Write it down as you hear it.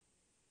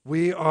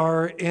We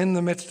are in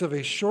the midst of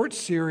a short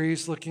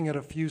series looking at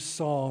a few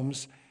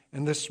Psalms,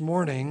 and this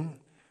morning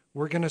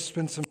we're going to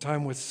spend some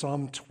time with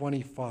Psalm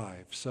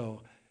 25.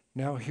 So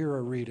now hear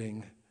a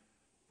reading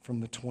from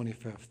the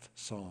 25th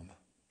Psalm.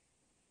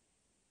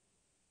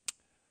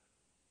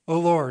 O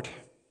Lord,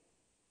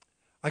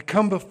 I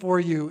come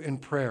before you in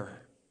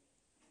prayer.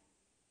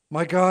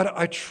 My God,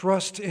 I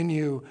trust in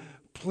you.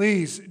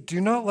 Please do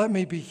not let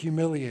me be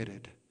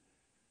humiliated.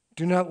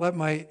 Do not let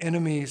my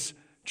enemies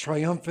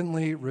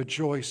triumphantly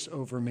rejoice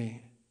over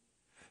me.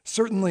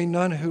 Certainly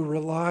none who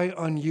rely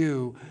on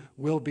you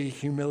will be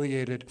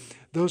humiliated.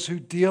 Those who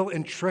deal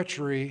in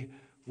treachery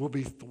will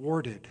be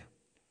thwarted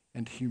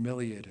and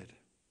humiliated.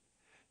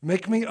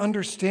 Make me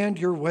understand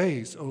your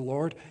ways, O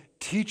Lord.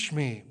 Teach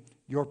me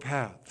your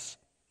paths.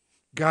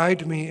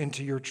 Guide me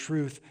into your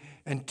truth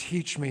and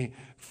teach me,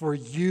 for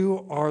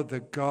you are the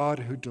God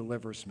who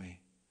delivers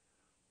me.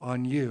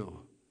 On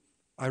you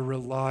I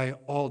rely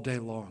all day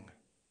long.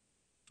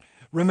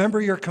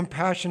 Remember your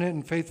compassionate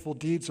and faithful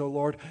deeds, O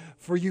Lord,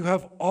 for you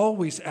have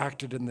always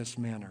acted in this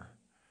manner.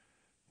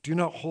 Do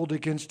not hold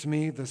against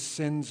me the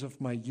sins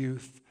of my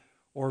youth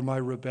or my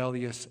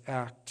rebellious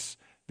acts,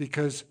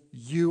 because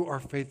you are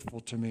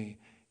faithful to me.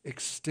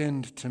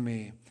 Extend to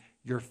me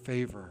your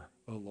favor,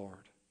 O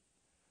Lord.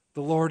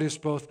 The Lord is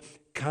both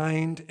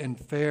kind and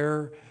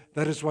fair.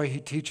 That is why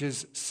he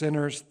teaches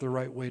sinners the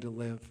right way to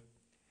live.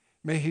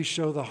 May he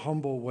show the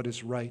humble what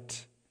is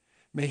right.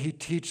 May he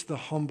teach the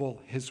humble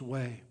his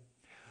way.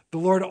 The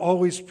Lord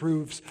always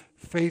proves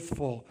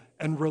faithful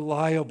and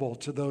reliable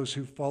to those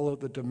who follow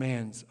the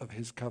demands of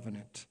his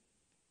covenant.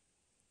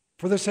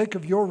 For the sake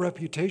of your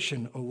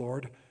reputation, O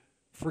Lord,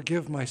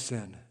 forgive my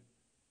sin,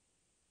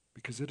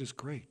 because it is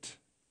great.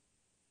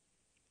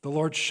 The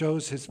Lord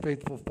shows his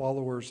faithful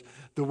followers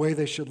the way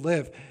they should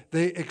live.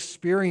 They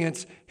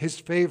experience his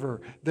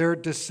favor. Their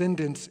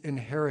descendants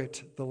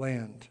inherit the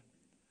land.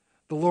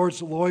 The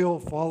Lord's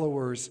loyal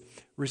followers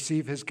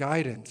receive his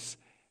guidance,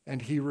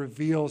 and he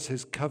reveals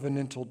his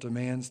covenantal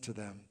demands to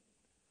them.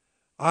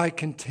 I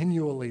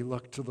continually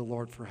look to the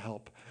Lord for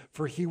help,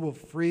 for he will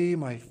free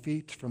my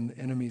feet from the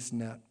enemy's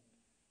net.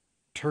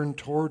 Turn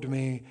toward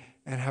me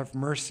and have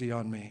mercy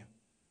on me,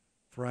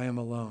 for I am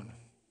alone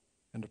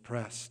and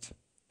oppressed.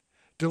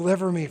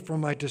 Deliver me from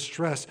my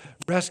distress.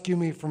 Rescue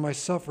me from my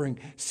suffering.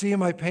 See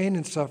my pain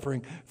and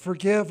suffering.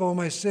 Forgive all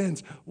my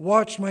sins.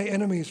 Watch my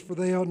enemies, for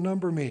they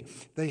outnumber me.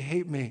 They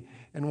hate me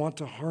and want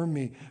to harm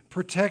me.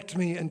 Protect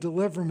me and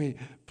deliver me.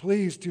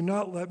 Please do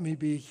not let me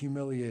be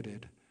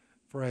humiliated,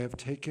 for I have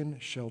taken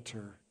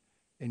shelter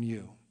in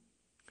you.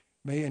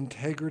 May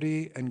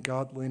integrity and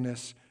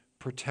godliness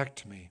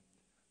protect me,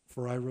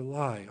 for I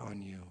rely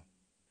on you.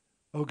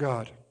 O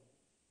God,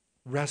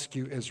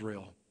 rescue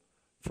Israel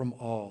from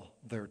all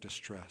their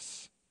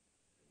distress.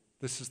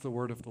 This is the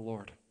word of the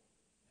Lord.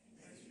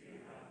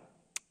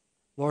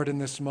 Lord, in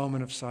this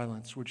moment of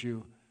silence, would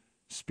you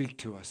speak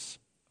to us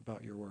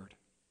about your word?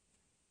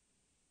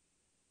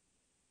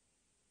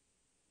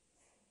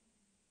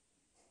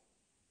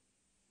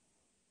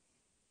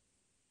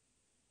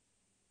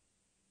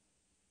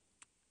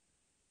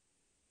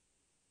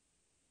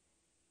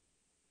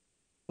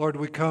 Lord,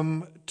 we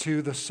come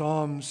to the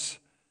Psalms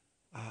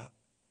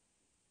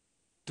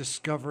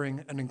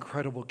discovering an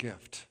incredible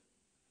gift,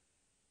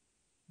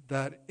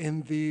 that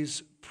in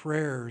these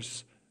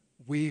prayers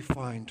we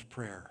find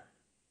prayer.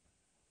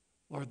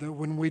 Lord, that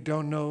when we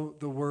don't know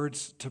the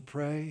words to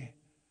pray,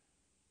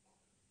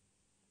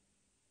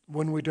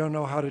 when we don't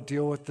know how to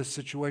deal with the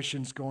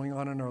situations going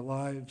on in our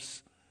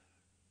lives,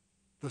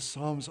 the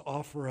Psalms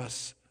offer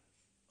us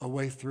a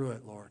way through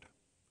it, Lord,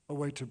 a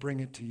way to bring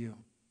it to you.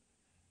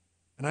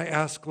 And I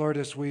ask, Lord,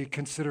 as we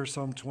consider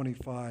Psalm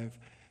 25,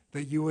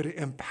 that you would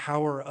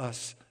empower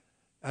us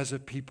as a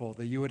people,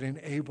 that you would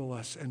enable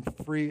us and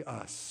free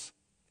us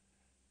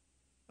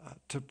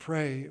to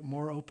pray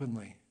more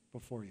openly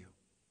before you.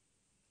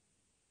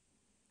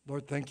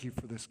 Lord, thank you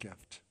for this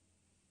gift.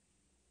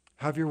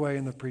 Have your way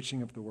in the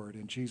preaching of the word.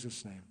 In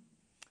Jesus' name,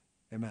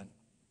 amen.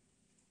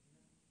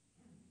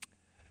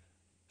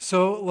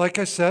 So, like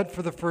I said,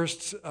 for the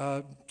first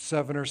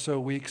 7 or so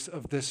weeks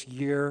of this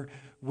year,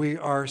 we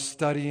are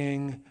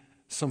studying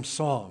some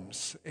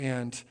Psalms,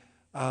 and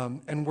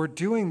we're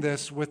doing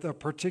this with a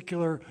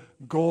particular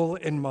goal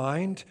in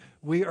mind.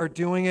 We are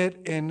doing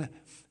it in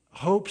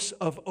hopes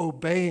of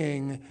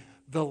obeying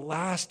the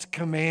last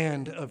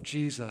command of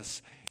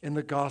Jesus in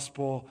the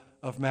Gospel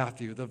of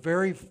Matthew. The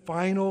very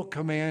final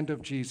command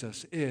of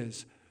Jesus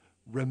is,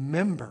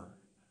 remember,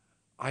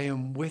 I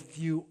am with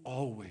you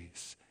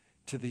always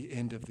to the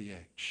end of the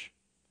age.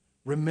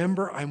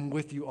 Remember, I'm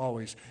with you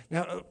always.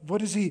 Now, what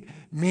does he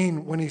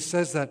mean when he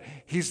says that?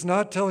 He's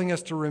not telling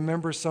us to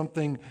remember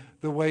something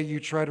the way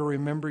you try to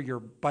remember your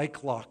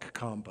bike lock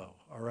combo,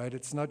 all right?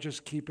 It's not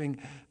just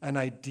keeping an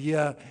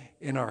idea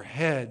in our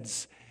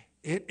heads.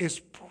 It is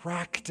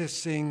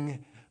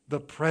practicing the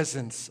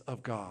presence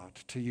of God,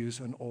 to use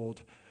an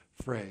old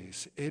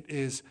phrase. It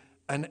is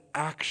an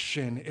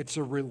action, it's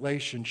a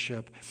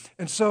relationship.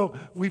 And so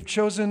we've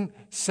chosen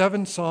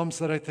 7 Psalms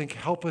that I think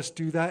help us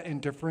do that in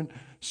different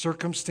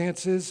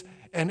circumstances.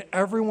 And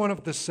every one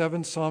of the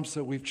 7 Psalms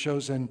that we've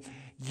chosen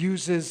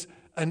uses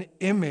an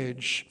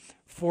image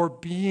for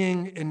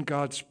being in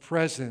God's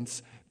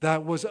presence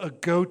that was a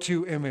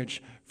go-to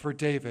image for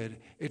David.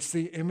 It's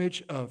the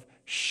image of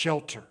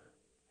shelter.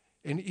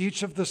 In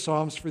each of the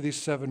Psalms for these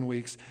 7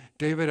 weeks,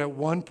 David at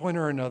one point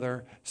or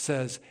another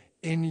says,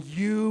 "In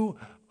you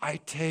I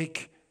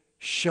take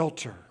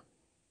shelter."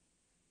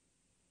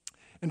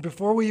 And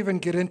before we even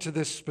get into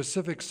this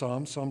specific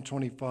psalm, Psalm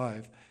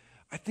 25,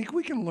 I think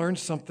we can learn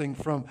something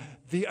from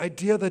the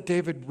idea that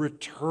David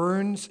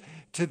returns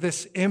to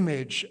this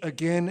image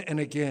again and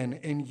again.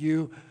 "In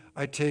you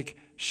I take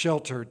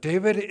shelter."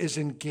 David is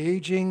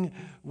engaging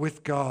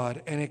with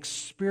God and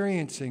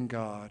experiencing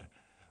God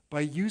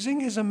by using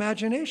his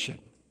imagination.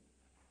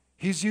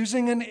 He's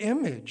using an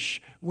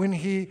image when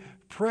he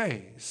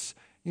prays.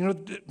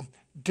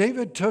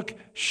 David took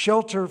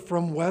shelter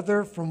from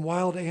weather, from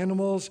wild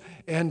animals,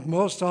 and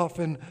most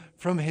often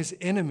from his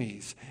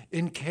enemies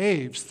in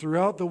caves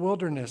throughout the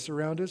wilderness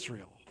around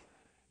Israel.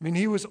 I mean,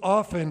 he was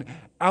often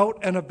out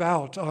and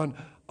about on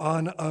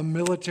a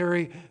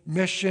military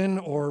mission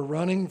or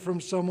running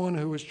from someone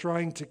who was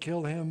trying to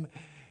kill him,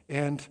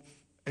 and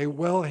a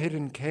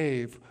well-hidden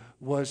cave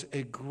was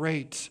a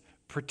great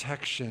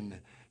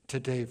protection to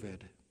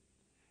David.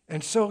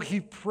 And so he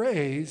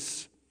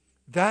prays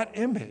that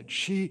image.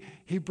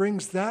 He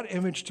brings that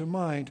image to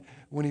mind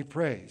when he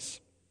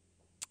prays.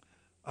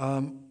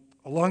 A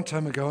long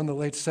time ago, in the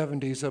late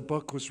 70s, a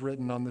book was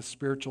written on the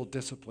spiritual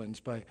disciplines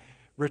by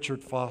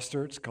Richard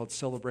Foster. It's called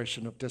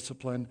Celebration of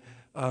Discipline.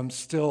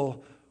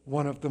 Still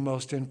one of the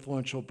most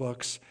influential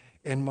books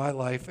in my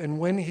life. And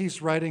when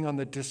he's writing on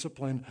the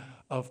discipline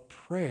of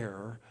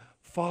prayer,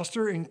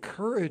 Foster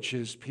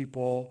encourages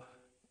people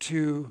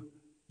to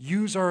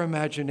use our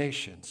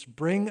imaginations.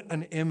 Bring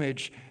an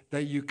image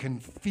that you can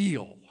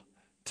feel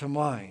to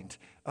mind.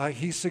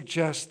 He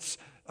suggests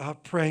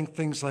praying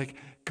things like,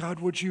 "God,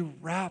 would you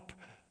wrap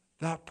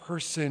that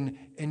person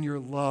in your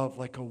love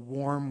like a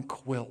warm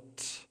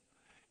quilt?"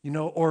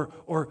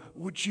 Or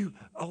would you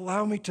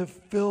allow me to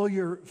feel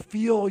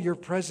your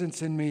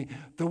presence in me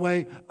the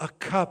way a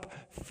cup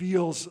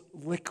feels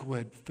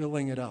liquid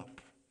filling it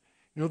up?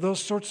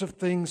 Those sorts of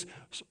things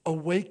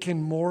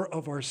awaken more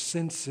of our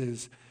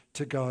senses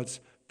to God's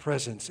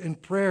presence. In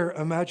prayer,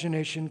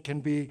 imagination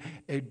can be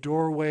a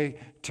doorway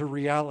to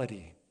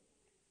reality.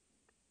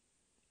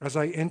 As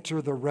I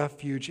enter the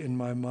refuge in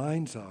my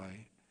mind's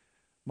eye,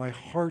 my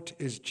heart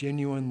is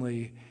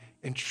genuinely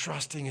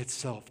entrusting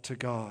itself to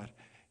God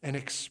and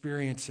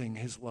experiencing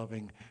his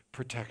loving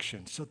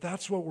protection. So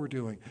that's what we're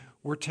doing.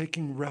 We're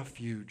taking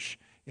refuge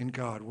in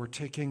God. We're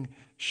taking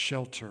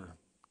shelter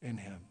in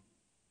him.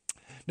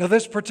 Now,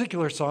 this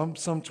particular psalm,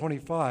 Psalm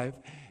 25,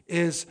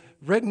 is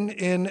written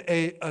in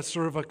a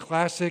sort of a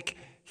classic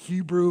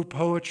Hebrew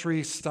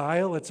poetry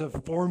style. It's a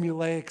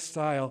formulaic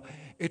style.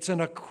 It's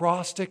an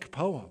acrostic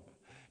poem.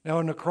 Now,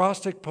 an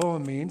acrostic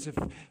poem means, if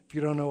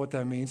you don't know what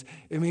that means,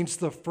 it means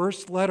the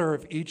first letter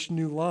of each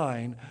new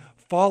line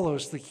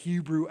follows the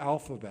Hebrew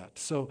alphabet.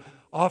 So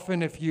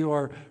often if you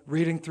are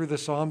reading through the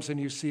Psalms and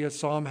you see a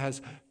psalm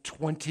has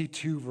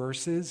 22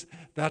 verses,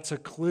 that's a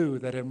clue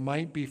that it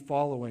might be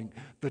following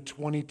the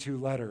 22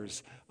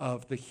 letters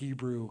of the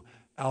Hebrew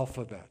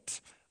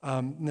alphabet.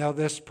 Now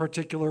this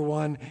particular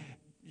one,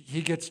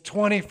 he gets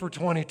 20 for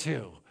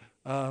 22.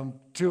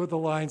 2 of the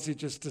lines he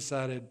just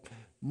decided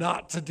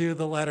not to do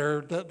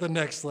the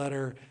next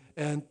letter,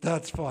 and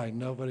that's fine.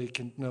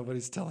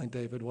 Nobody's telling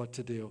David what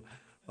to do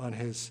on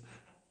his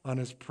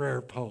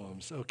prayer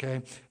poems,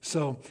 okay?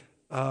 So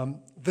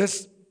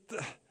this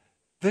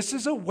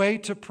is a way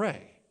to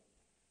pray.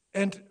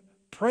 And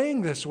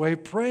praying this way,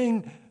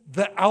 praying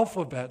the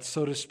alphabet,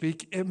 so to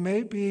speak, it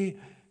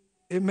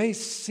may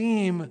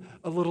seem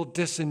a little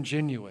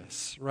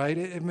disingenuous, right?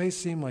 It may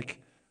seem like,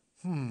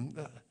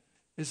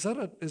 is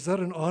that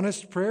an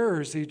honest prayer,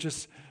 or is he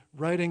just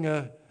writing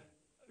a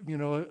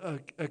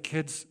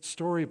kid's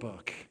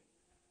storybook?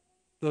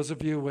 Those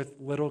of you with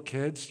little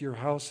kids, your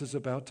house is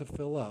about to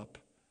fill up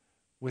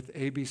with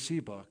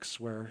ABC books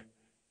where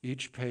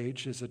each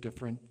page is a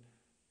different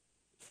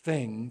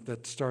thing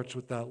that starts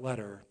with that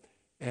letter.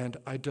 And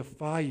I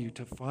defy you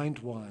to find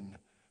one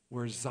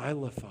where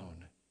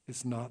xylophone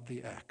is not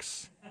the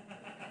X.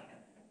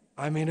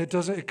 I mean,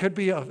 it could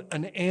be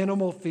an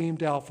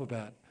animal-themed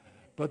alphabet,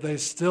 but they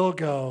still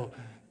go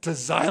to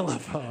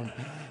xylophone.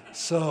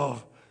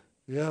 So,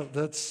 yeah,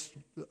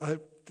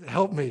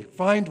 help me,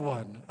 find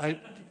one. I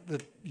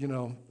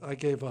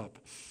gave up.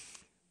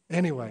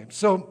 Anyway,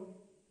 so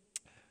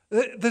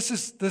this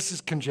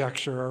is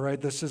conjecture, all right?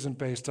 This isn't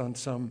based on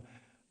some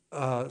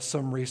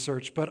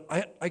research, but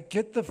I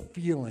get the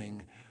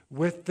feeling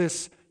with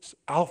this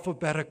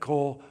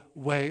alphabetical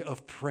way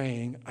of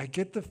praying, I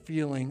get the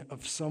feeling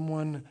of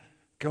someone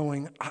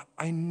going,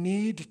 I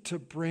need to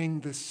bring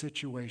this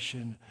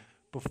situation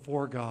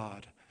before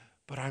God,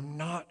 but I'm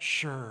not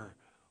sure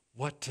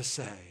what to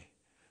say.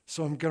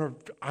 So I'm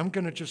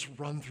gonna just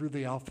run through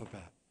the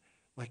alphabet.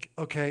 Like,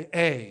 okay,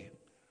 A,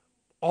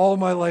 all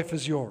my life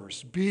is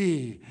yours.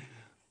 B,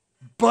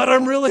 but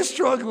I'm really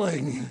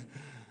struggling.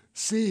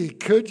 C,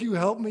 could you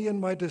help me in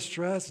my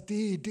distress?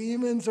 D,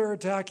 demons are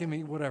attacking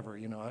me. Whatever,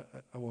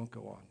 I won't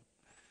go on.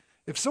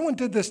 If someone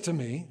did this to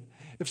me,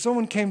 if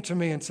someone came to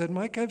me and said,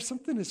 Mike, I have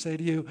something to say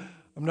to you,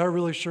 I'm not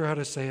really sure how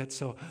to say it,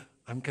 so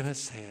I'm going to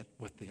say it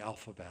with the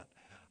alphabet,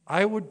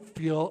 I would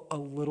feel a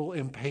little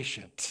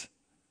impatient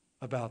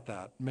about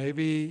that.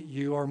 Maybe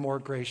you are more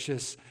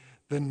gracious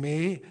than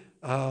me,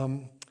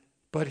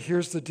 but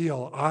here's the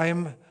deal.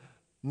 I'm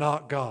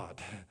not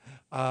God.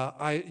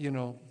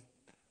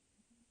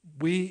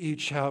 We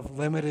each have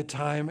limited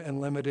time and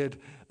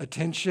limited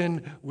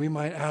attention. We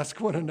might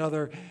ask one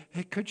another,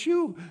 hey, could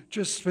you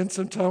just spend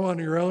some time on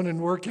your own and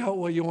work out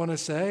what you want to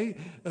say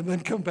and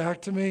then come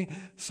back to me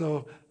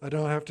so I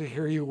don't have to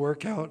hear you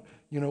work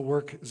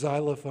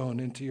xylophone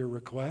into your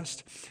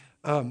request?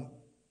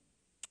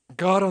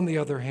 God, on the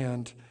other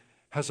hand,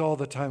 has all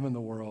the time in the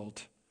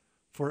world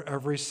for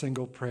every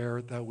single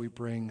prayer that we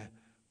bring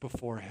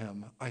before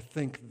him. I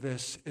think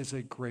this is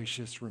a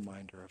gracious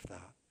reminder of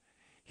that.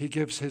 He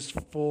gives his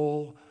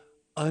full,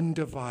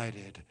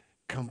 undivided,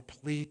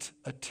 complete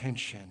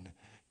attention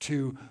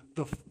to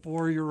the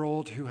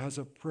 4-year-old who has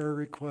a prayer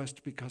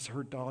request because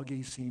her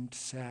doggie seemed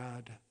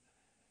sad,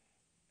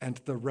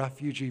 and the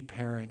refugee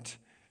parent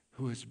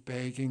who is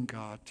begging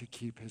God to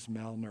keep his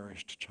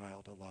malnourished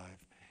child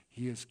alive.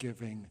 He is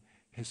giving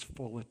his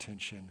full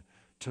attention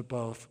to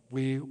both.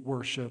 We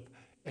worship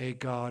a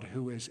God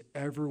who is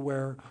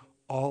everywhere,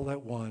 all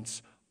at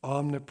once,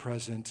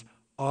 omnipresent,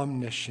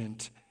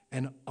 omniscient,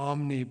 and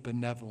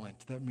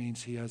omnibenevolent. That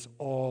means he has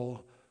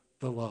all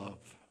the love.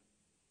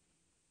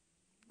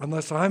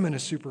 Unless I'm in a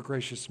super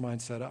gracious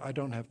mindset, I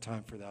don't have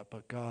time for that,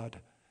 but God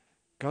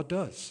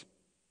does.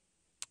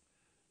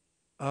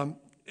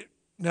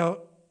 Now,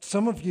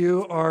 some of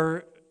you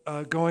are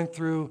going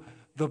through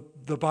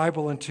the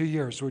Bible in 2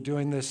 years. We're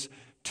doing this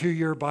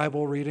 2-year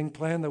Bible reading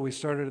plan that we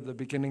started at the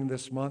beginning of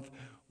this month.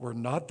 We're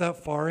not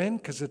that far in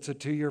because it's a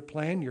 2-year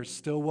plan. You're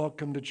still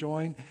welcome to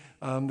join.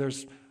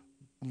 There's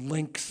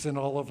links in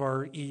all of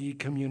our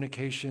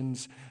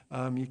e-communications.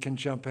 You can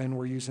jump in.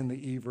 We're using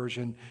the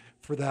e-version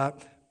for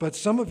that. But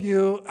some of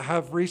you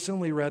have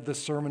recently read the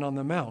Sermon on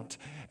the Mount.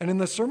 And in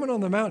the Sermon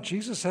on the Mount,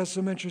 Jesus has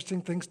some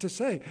interesting things to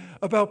say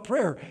about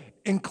prayer,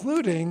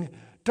 including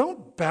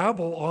don't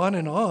babble on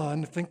and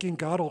on thinking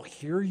God will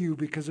hear you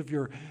because of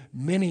your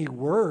many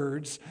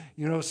words.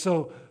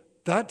 So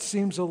that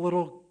seems a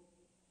little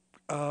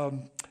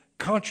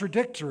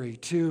contradictory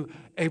to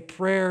a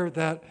prayer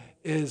that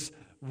is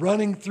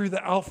running through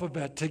the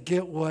alphabet to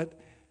get what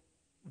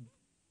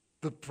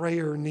the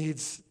prayer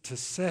needs to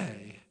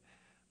say.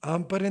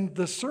 But in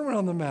the Sermon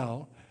on the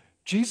Mount,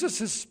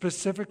 Jesus is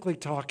specifically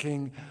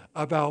talking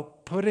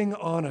about putting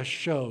on a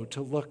show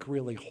to look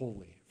really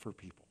holy for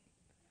people.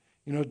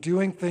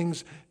 Doing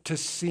things to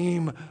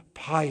seem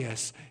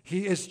pious.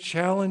 He is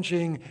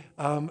challenging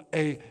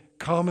a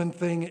common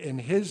thing in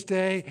his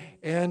day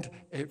and,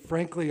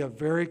 frankly, a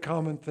very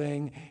common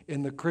thing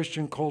in the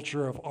Christian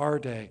culture of our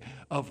day,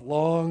 of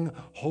long,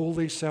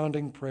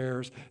 holy-sounding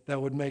prayers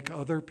that would make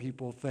other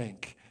people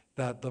think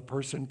that the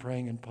person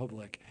praying in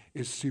public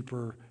is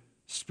super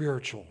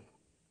spiritual.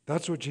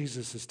 That's what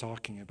Jesus is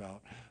talking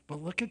about.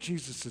 But look at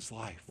Jesus'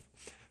 life.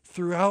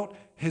 Throughout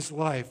his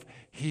life,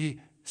 he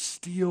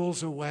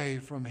steals away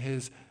from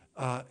his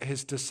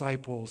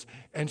disciples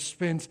and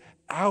spends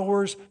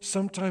hours,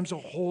 sometimes a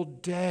whole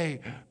day,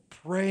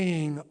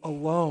 praying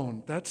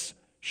alone. That's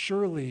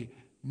surely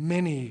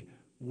many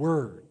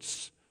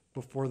words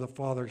before the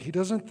Father. He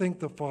doesn't think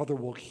the Father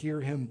will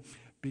hear him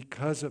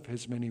because of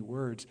his many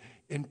words.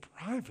 In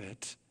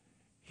private,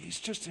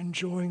 he's just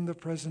enjoying the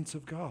presence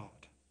of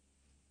God,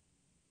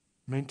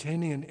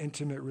 maintaining an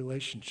intimate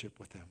relationship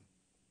with him.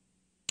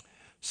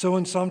 So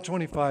in Psalm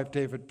 25,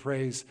 David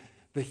prays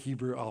the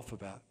Hebrew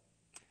alphabet.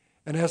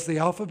 And as the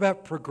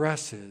alphabet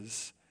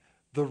progresses,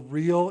 the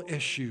real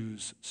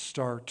issues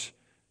start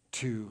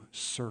to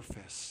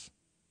surface.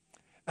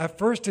 At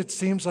first, it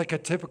seems like a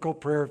typical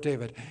prayer of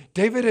David.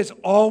 David is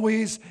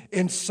always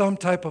in some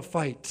type of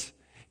fight.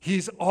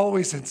 He's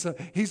always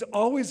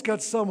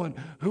got someone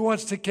who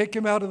wants to kick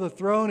him out of the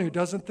throne, who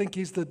doesn't think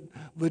he's the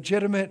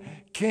legitimate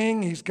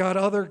king. He's got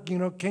other,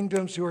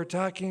 kingdoms who are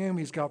attacking him.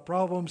 He's got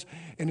problems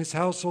in his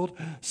household.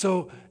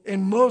 So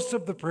in most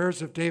of the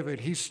prayers of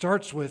David, he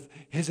starts with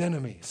his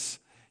enemies.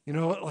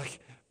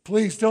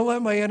 Please don't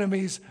let my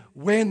enemies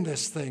win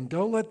this thing.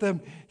 Don't let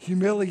them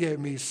humiliate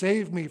me.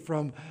 Save me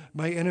from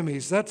my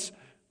enemies. That's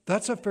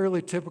a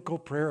fairly typical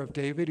prayer of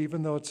David,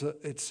 even though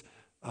it's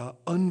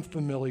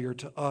unfamiliar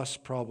to us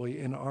probably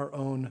in our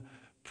own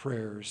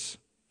prayers.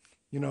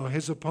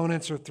 His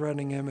opponents are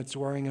threatening him. It's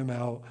wearing him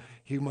out.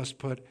 He must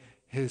put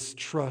his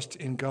trust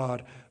in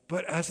God.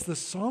 But as the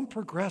psalm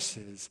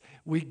progresses,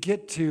 we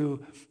get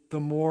to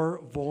the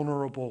more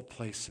vulnerable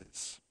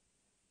places.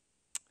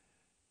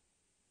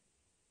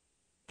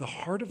 The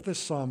heart of this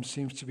psalm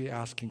seems to be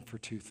asking for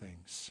two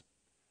things: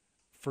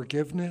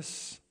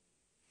 forgiveness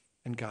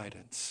and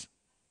guidance.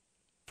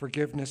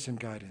 Forgiveness and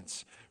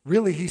guidance.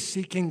 Really, he's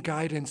seeking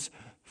guidance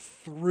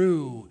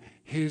through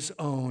his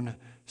own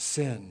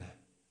sin.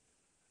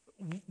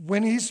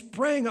 When he's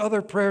praying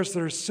other prayers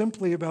that are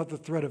simply about the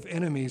threat of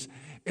enemies,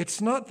 it's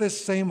not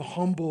this same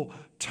humble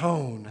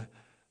tone.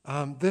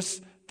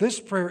 This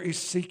prayer is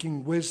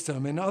seeking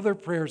wisdom. In other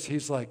prayers,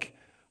 he's like,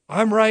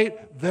 I'm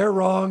right, they're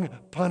wrong,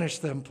 punish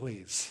them,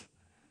 please.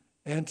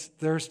 And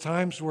there's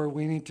times where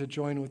we need to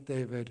join with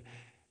David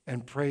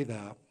and pray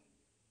that.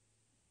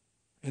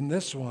 In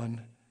this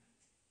one,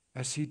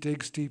 as he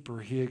digs deeper,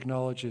 he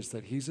acknowledges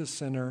that he's a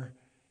sinner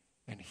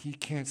and he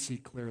can't see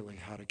clearly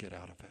how to get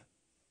out of it.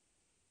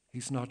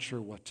 He's not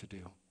sure what to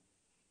do.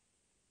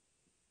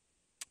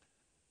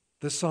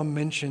 This psalm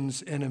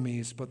mentions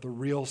enemies, but the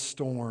real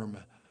storm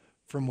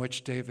from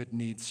which David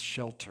needs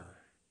shelter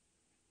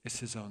is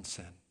his own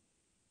sin.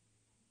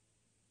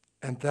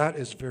 And that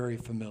is very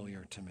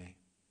familiar to me.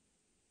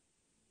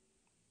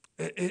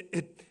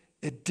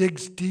 It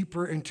digs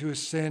deeper into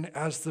his sin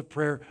as the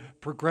prayer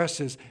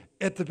progresses.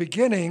 At the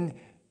beginning,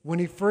 when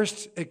he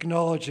first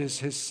acknowledges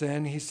his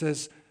sin, he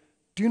says,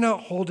 do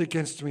not hold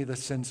against me the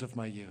sins of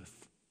my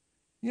youth.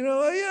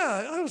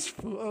 I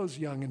was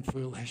young and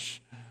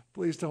foolish.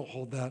 Please don't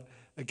hold that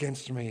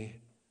against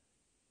me.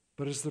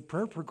 But as the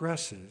prayer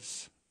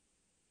progresses,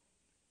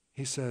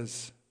 he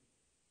says,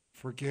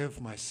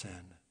 forgive my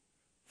sin,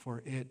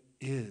 for it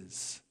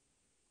is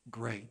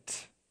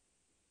great.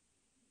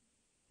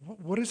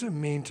 What does it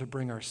mean to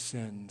bring our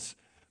sins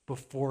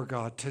before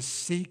God, to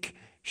seek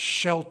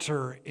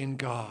shelter in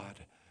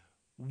God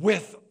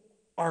with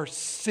our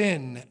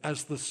sin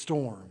as the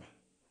storm?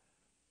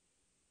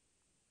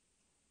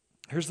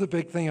 Here's the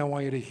big thing I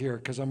want you to hear,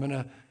 because I'm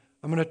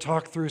gonna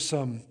talk through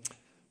some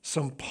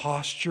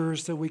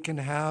postures that we can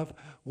have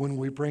when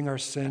we bring our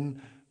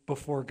sin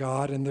before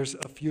God, and there's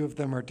a few of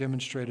them are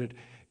demonstrated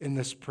in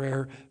this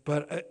prayer.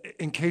 But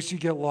in case you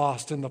get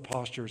lost in the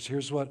postures,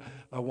 here's what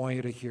I want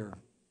you to hear.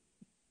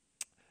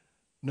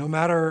 No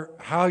matter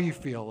how you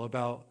feel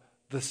about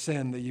the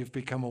sin that you've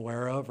become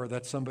aware of or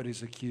that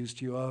somebody's accused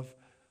you of,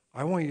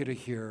 I want you to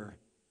hear,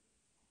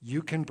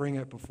 you can bring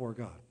it before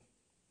God.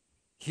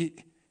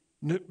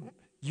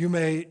 You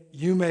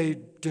may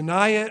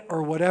deny it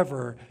or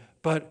whatever,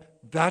 but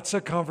that's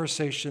a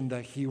conversation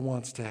that he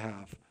wants to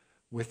have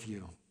with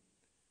you.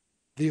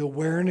 The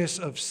awareness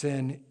of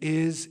sin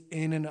is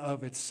in and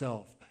of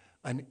itself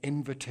an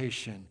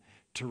invitation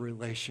to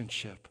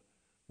relationship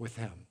with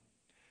him.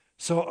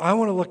 So I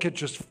want to look at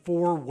just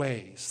 4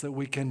 ways that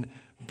we can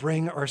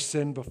bring our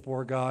sin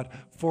before God,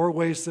 4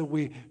 ways that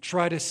we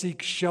try to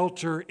seek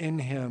shelter in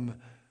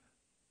him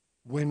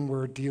when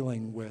we're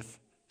dealing with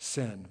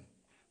sin.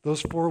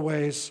 Those 4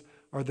 ways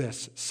are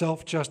this: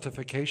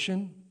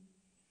 self-justification,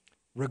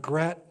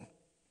 regret,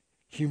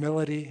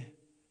 humility,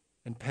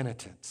 and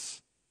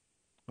penitence.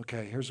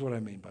 Okay, here's what I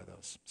mean by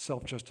those.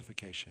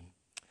 Self-justification.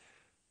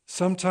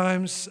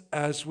 Sometimes,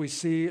 as we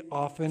see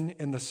often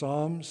in the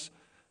Psalms,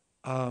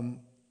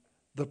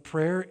 the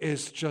prayer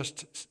is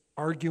just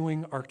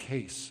arguing our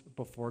case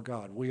before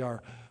God. We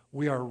are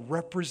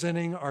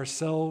representing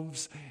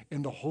ourselves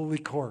in the holy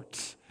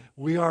courts.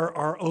 We are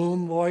our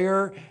own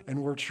lawyer,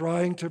 and we're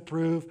trying to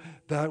prove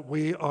that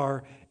we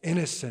are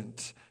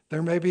innocent.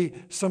 There may be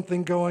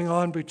something going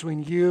on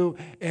between you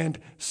and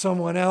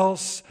someone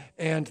else,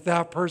 and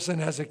that person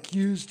has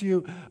accused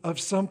you of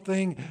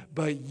something,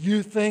 but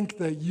you think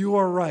that you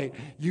are right.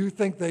 You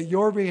think that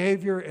your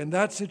behavior in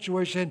that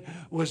situation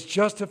was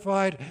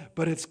justified,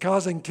 but it's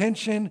causing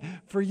tension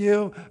for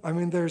you. I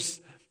mean,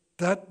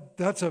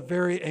 that's a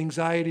very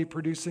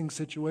anxiety-producing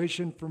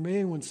situation for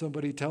me when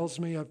somebody tells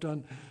me I've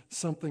done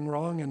something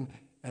wrong,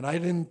 and I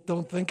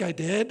don't think I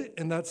did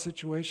in that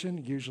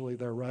situation. Usually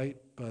they're right,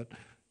 but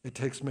it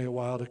takes me a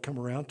while to come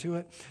around to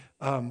it.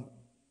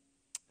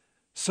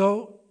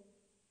 So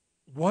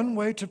one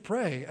way to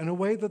pray, and a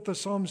way that the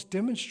Psalms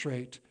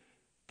demonstrate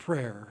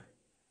prayer,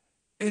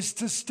 is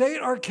to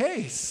state our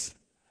case.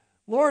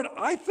 Lord,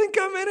 I think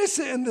I'm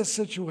innocent in this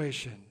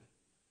situation.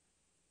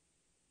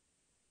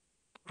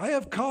 I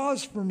have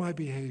cause for my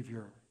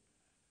behavior.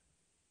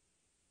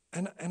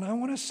 And I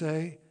want to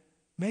say,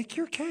 make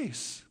your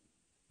case.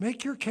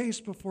 Make your case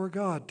before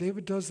God.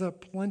 David does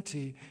that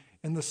plenty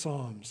in the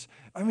Psalms.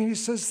 I mean, he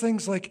says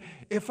things like,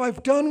 if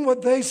I've done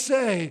what they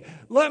say,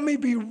 let me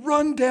be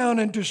run down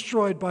and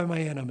destroyed by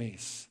my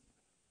enemies.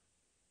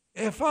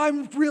 If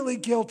I'm really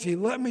guilty,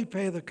 let me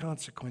pay the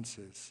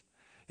consequences.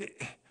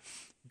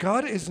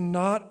 God is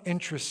not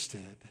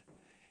interested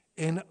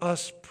in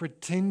us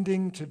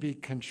pretending to be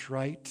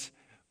contrite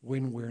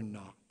when we're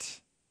not.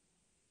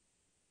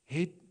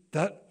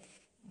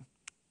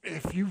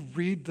 If you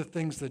read the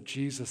things that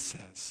Jesus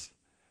says,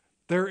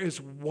 there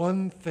is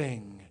one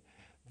thing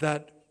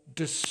that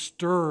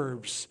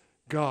disturbs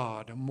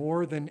God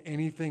more than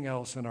anything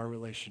else in our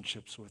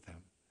relationships with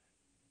him,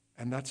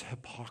 and that's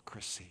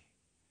hypocrisy.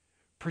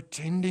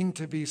 Pretending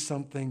to be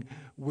something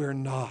we're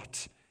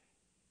not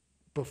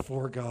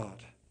before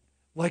God.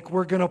 Like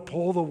we're going to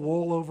pull the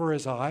wool over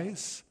his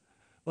eyes.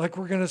 Like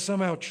we're going to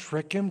somehow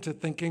trick him to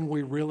thinking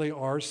we really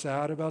are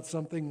sad about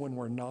something when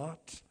we're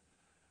not,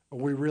 or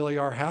we really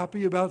are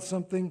happy about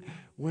something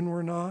when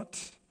we're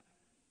not.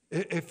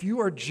 If you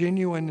are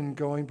genuine in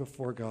going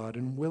before God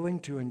and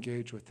willing to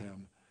engage with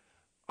him,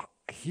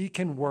 he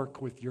can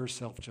work with your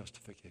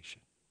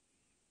self-justification.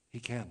 He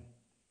can.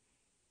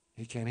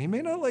 He can. He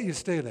may not let you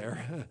stay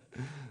there,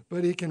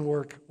 but he can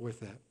work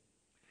with it.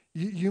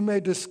 You may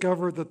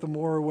discover that the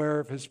more aware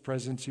of his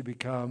presence you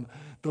become,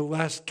 the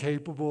less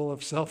capable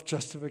of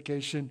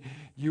self-justification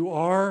you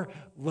are.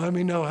 Let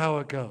me know how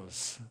it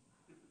goes,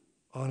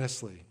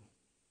 honestly.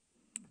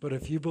 But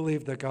if you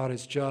believe that God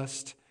is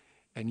just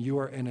and you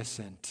are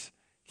innocent,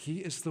 he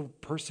is the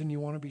person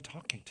you want to be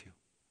talking to.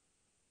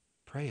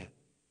 Pray it.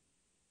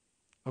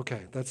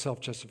 Okay, that's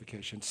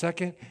self-justification.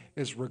 Second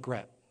is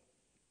regret.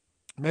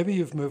 Maybe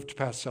you've moved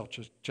past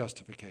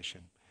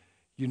self-justification.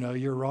 You know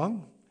you're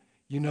wrong.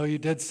 You know you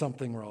did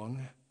something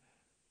wrong.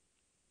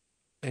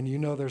 And you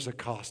know there's a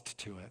cost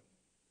to it.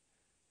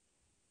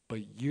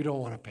 But you don't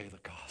want to pay the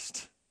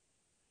cost.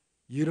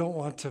 You don't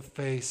want to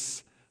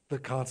face the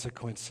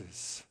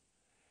consequences.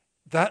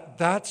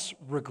 That's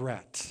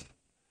regret.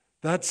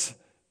 That's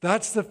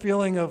the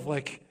feeling of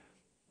like,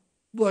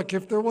 look,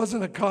 if there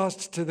wasn't a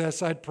cost to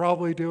this, I'd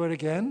probably do it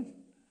again.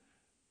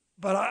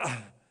 But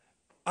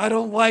I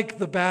don't like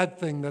the bad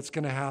thing that's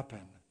going to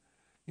happen.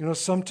 You know,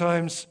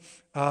 sometimes,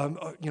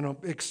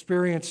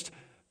 experienced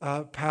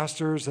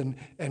pastors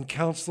and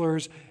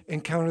counselors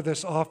encounter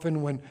this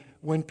often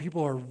when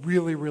people are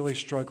really, really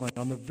struggling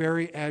on the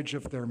very edge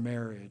of their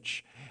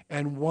marriage.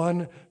 And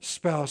one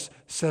spouse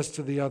says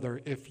to the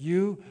other, if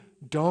you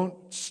don't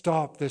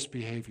stop this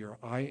behavior,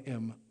 I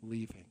am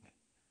leaving.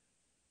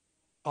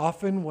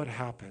 Often what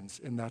happens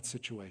in that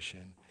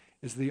situation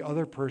is the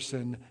other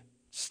person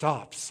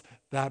stops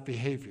that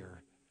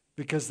behavior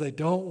because they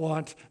don't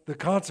want the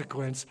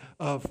consequence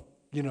of,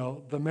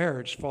 the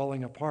marriage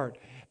falling apart.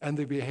 And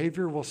the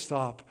behavior will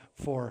stop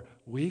for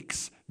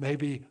weeks,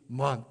 maybe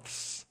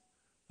months,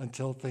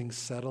 until things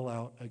settle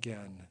out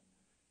again.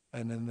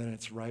 And then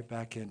it's right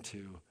back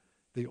into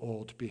the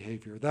old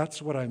behavior.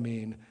 That's what I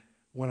mean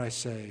when I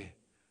say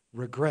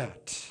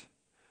regret.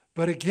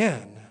 But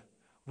again,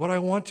 what I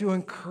want to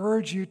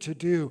encourage you to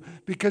do,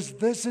 because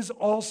this is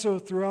also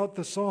throughout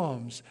the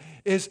Psalms,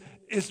 is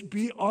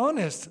be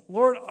honest.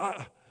 Lord,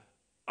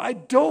 I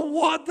don't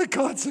want the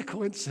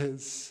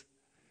consequences.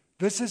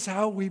 This is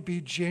how we be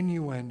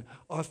genuine,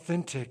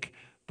 authentic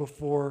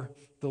before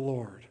the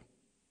Lord.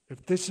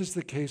 If this is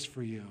the case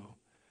for you,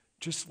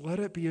 just let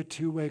it be a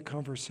two-way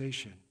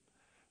conversation.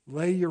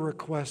 Lay your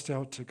request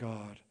out to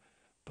God,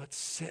 but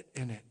sit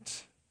in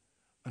it.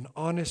 An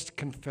honest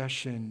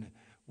confession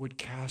would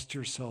cast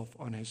yourself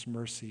on his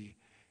mercy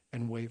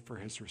and wait for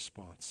his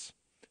response.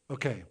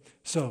 Okay,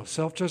 so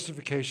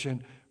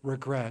self-justification,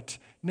 regret.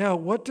 Now,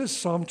 what does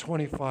Psalm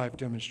 25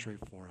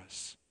 demonstrate for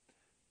us?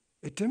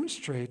 It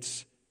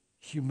demonstrates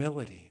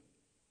humility.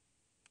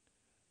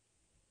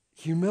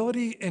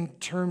 Humility in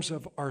terms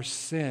of our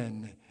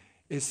sin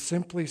is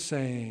simply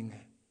saying,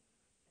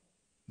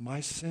 my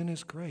sin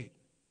is great.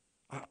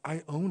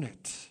 I own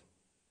it.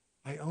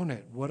 I own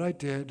it. What I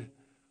did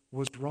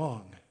was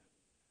wrong.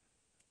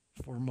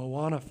 For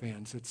Moana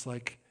fans, it's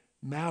like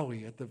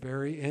Maui at the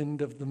very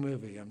end of the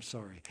movie. I'm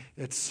sorry.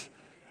 This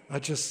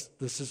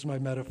is my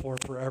metaphor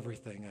for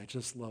everything. I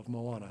just love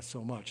Moana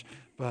so much.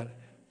 But,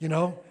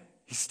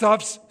 he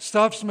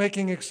stops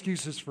making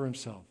excuses for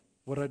himself.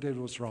 What I did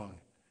was wrong,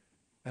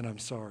 and I'm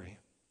sorry.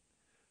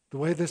 The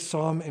way this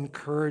psalm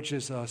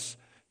encourages us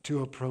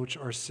to approach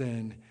our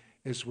sin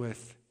is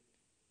with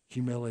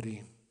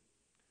humility.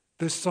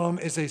 This psalm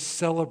is a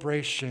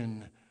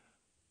celebration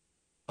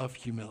of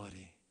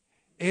humility.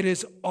 It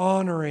is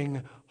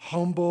honoring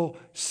humble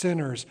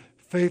sinners,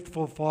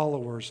 faithful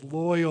followers,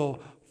 loyal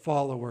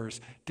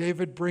followers.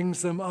 David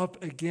brings them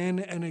up again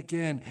and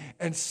again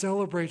and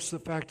celebrates the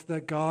fact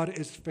that God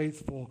is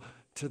faithful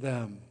to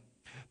them.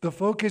 The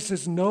focus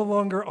is no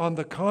longer on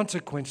the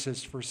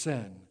consequences for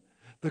sin.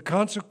 The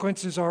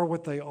consequences are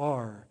what they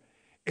are.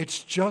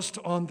 It's just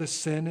on the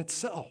sin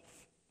itself.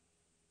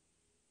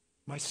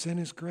 My sin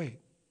is great.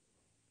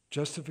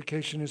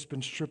 Justification has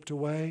been stripped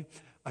away.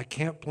 I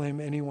can't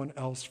blame anyone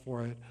else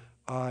for it.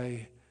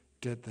 I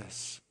did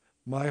this.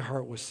 My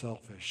heart was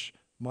selfish.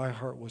 My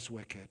heart was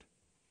wicked.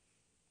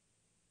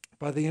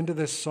 By the end of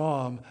this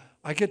psalm,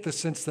 I get the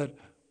sense that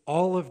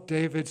all of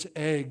David's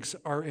eggs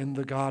are in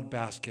the God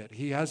basket.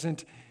 He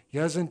hasn't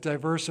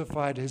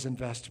diversified his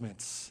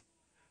investments,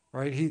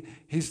 right?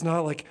 He's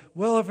not like,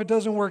 well, if it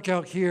doesn't work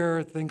out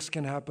here, things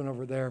can happen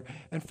over there.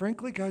 And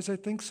frankly, guys, I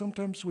think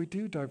sometimes we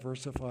do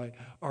diversify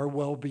our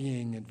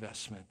well-being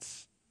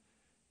investments.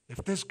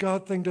 If this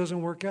God thing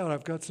doesn't work out,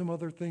 I've got some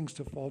other things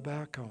to fall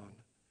back on.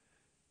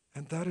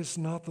 And that is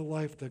not the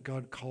life that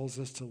God calls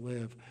us to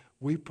live.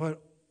 We put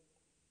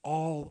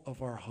all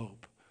of our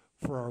hope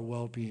for our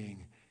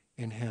well-being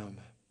in him.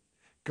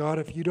 God,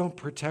 if you don't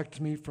protect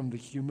me from the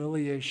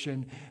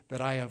humiliation that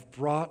I have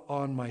brought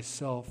on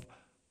myself,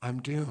 I'm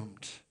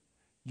doomed.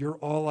 You're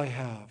all I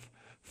have.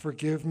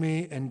 Forgive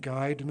me and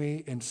guide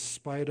me in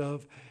spite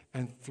of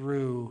and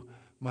through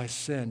my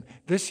sin.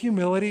 This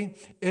humility,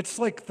 it's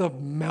like the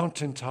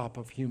mountaintop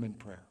of human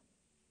prayer.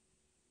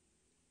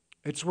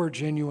 It's where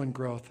genuine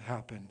growth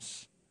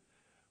happens.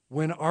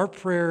 When our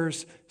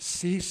prayers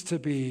cease to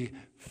be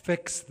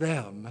fix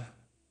them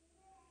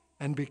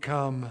and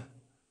become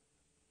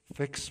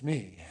fix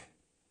me,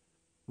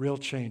 real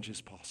change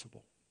is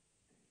possible.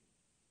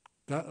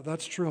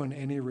 That's true in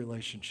any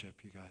relationship,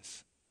 you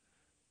guys.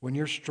 When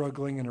you're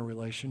struggling in a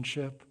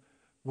relationship,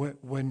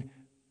 when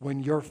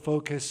your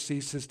focus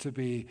ceases to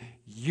be,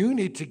 you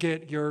need to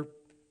get your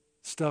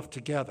stuff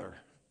together,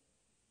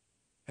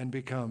 and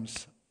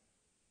becomes,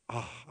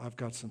 I've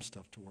got some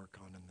stuff to work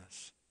on in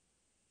this.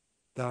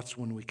 That's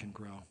when we can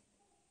grow.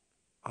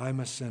 I'm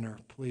a sinner.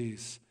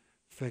 Please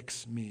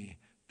fix me.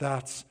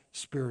 That's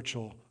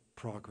spiritual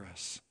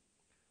progress.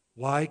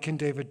 Why can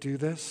David do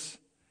this?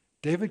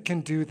 David can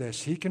do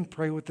this. He can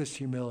pray with this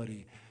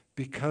humility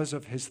because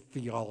of his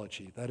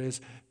theology. That is,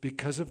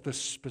 because of the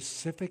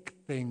specific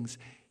things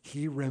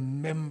he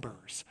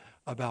remembers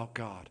about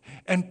God.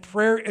 And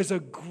prayer is a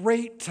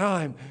great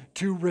time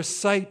to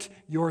recite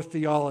your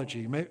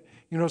theology.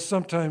 You know,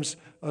 sometimes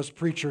us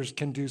preachers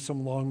can do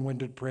some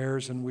long-winded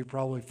prayers, and we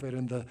probably fit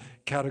in the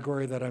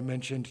category that I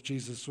mentioned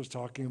Jesus was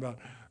talking about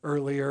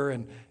earlier.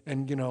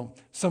 And you know,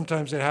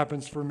 sometimes it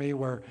happens for me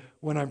where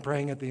when I'm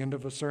praying at the end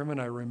of a sermon,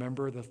 I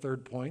remember the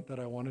third point that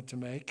I wanted to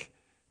make,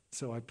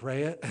 so I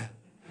pray it.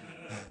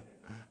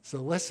 So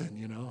listen,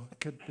 you know, it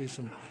could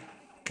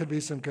be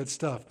some good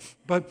stuff.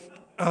 But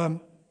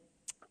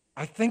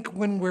I think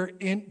when we're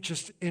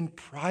in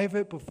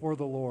private before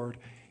the Lord,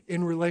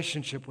 in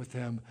relationship with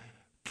Him,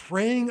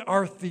 praying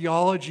our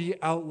theology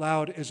out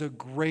loud is a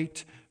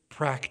great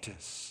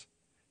practice.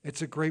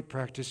 It's a great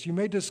practice. You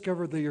may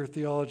discover that your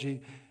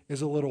theology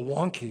is a little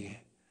wonky,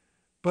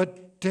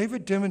 but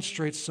David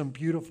demonstrates some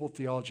beautiful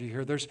theology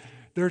here.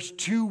 There's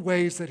two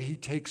ways that he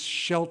takes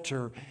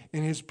shelter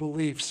in his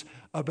beliefs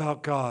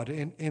about God,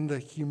 in the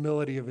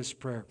humility of his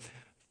prayer.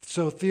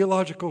 So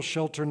theological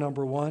shelter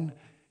number one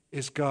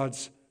is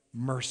God's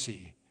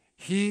mercy.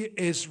 He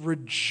is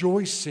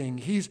rejoicing.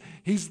 He's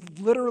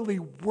literally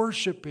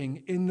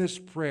worshiping in this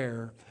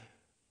prayer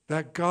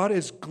that God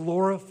is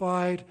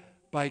glorified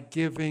by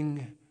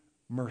giving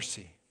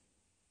mercy.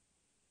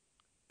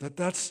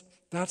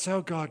 That's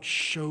how God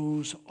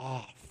shows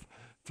off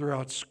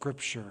throughout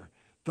Scripture.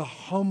 The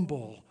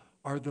humble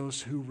are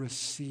those who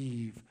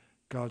receive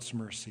God's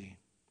mercy.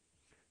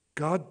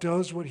 God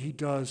does what He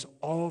does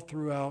all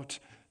throughout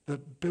the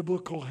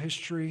biblical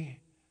history.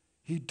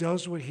 He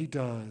does what He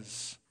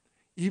does,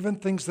 even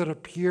things that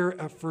appear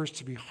at first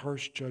to be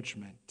harsh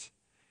judgment,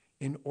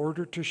 in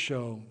order to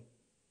show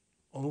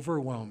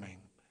overwhelming,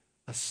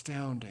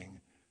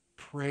 astounding,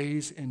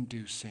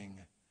 praise-inducing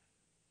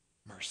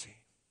mercy.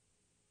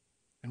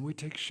 And we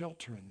take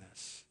shelter in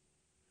this.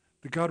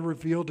 The God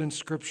revealed in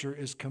Scripture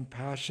is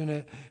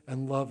compassionate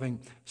and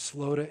loving,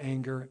 slow to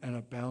anger, and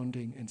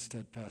abounding in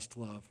steadfast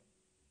love,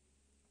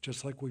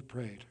 just like we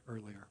prayed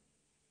earlier.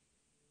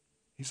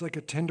 He's like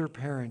a tender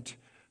parent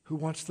who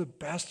wants the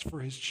best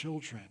for his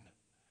children.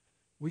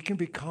 We can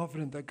be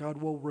confident that God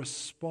will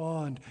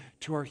respond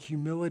to our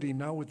humility,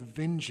 not with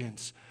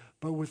vengeance,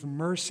 but with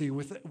mercy,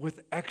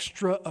 with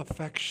extra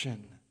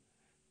affection.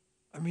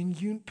 I mean,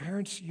 you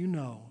parents, you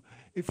know,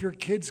 if your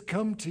kids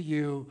come to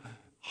you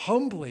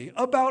humbly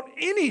about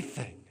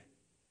anything,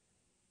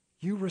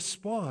 you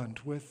respond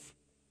with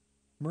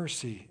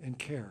mercy and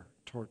care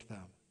toward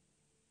them.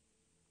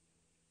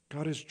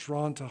 God is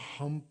drawn to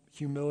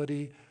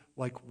humility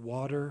like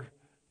water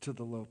to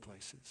the low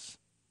places.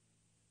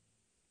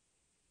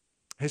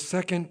 His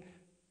second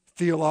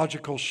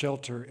theological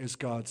shelter is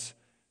God's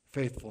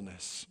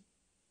faithfulness.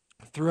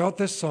 Throughout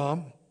this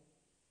psalm,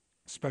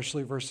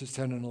 especially verses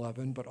 10 and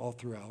 11, but all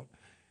throughout,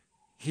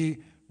 he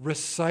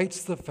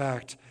recites the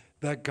fact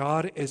that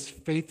God is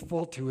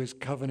faithful to his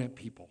covenant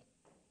people.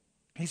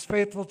 He's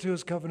faithful to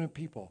his covenant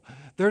people.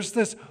 There's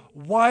this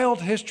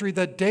wild history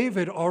that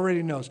David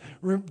already knows.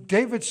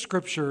 David's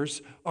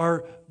scriptures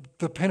are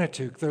the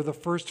Pentateuch. They're the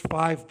first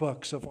 5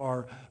 books of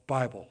our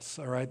Bibles.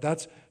 All right,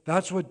 that's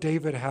what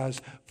David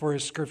has for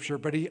his scripture.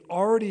 But he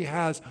already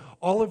has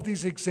all of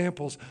these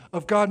examples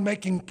of God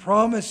making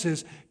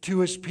promises to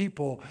his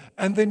people,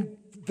 and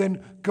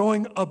then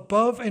going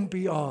above and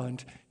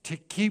beyond to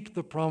keep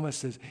the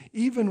promises,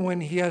 even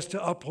when he has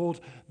to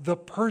uphold the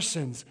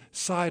person's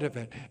side of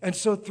it. And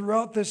so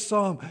throughout this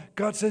psalm,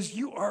 God says,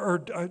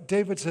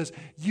 David says,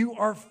 you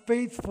are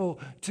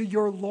faithful to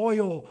your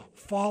loyal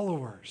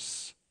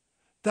followers.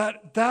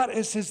 That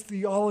is his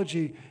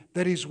theology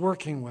that he's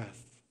working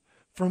with.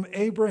 From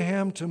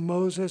Abraham to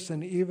Moses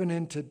and even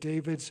into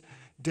David's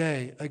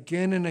day,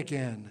 again and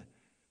again,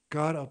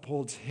 God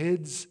upholds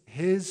his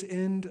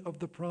end of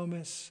the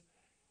promise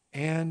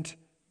and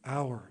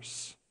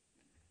ours.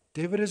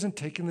 David isn't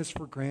taking this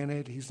for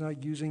granted. He's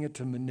not using it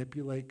to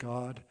manipulate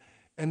God.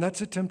 And that's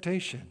a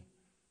temptation.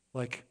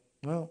 Like,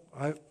 well,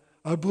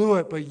 I blew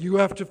it, but you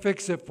have to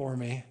fix it for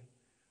me.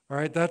 All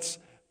right, that's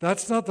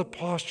not the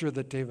posture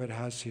that David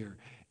has here.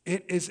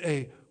 It is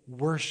a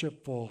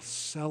worshipful,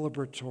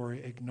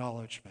 celebratory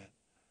acknowledgement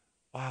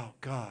wow,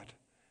 God,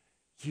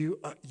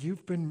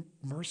 you've been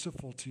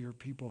merciful to your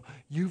people.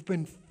 You've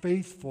been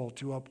faithful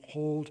to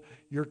uphold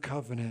your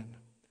covenant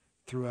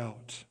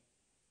throughout.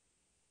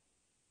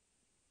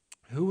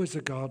 Who is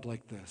a God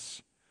like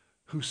this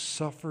who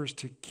suffers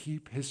to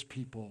keep his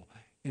people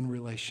in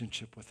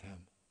relationship with him?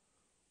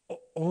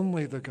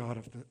 Only the God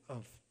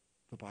of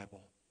the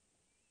Bible.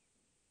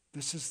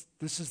 This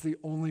is the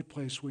only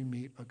place we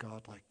meet a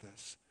God like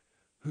this,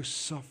 who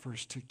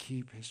suffers to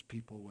keep his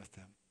people with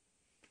him.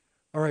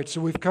 All right,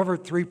 so we've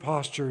covered 3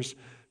 postures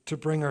to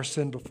bring our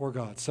sin before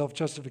God: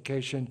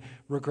 self-justification,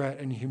 regret,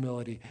 and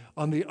humility.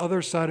 On the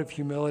other side of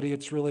humility,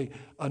 it's really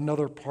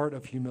another part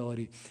of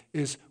humility,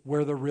 is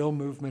where the real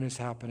movement is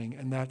happening,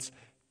 and that's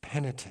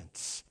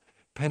penitence.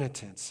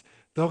 Penitence.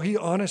 Though he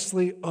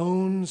honestly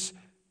owns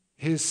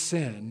his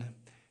sin,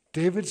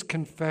 David's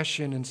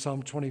confession in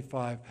Psalm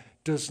 25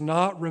 does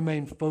not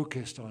remain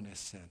focused on his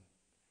sin.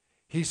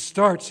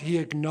 He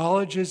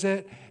acknowledges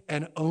it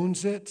and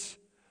owns it,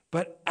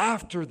 but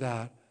after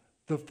that,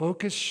 the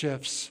focus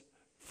shifts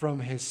from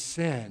his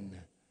sin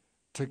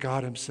to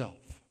God himself.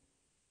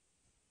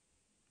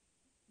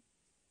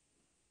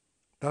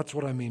 That's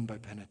what I mean by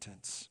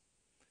penitence.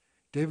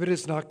 David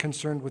is not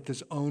concerned with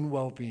his own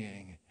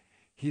well-being.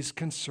 He's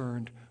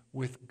concerned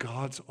with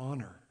God's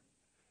honor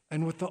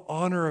and with the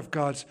honor of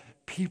God's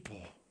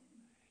people.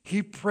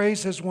 He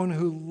prays as one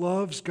who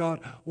loves God,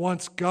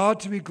 wants God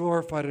to be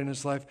glorified in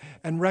his life,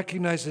 and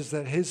recognizes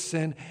that his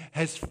sin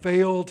has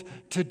failed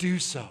to do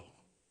so.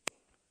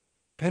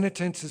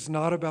 Penitence is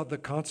not about the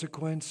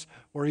consequence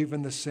or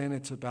even the sin.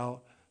 It's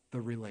about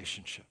the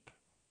relationship.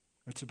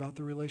 It's about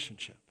the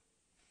relationship.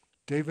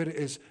 David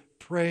is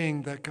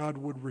praying that God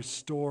would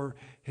restore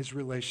his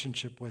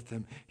relationship with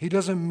him. He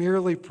doesn't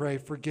merely pray,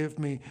 "Forgive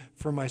me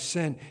for my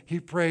sin." He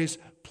prays,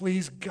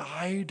 "Please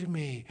guide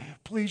me.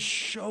 Please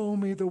show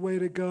me the way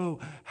to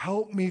go.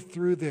 Help me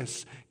through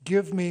this.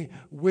 Give me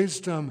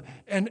wisdom."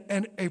 And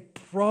a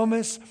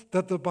promise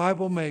that the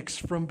Bible makes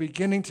from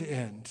beginning to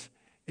end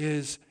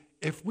is,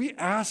 if we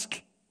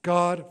ask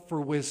God for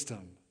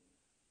wisdom,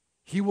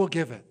 he will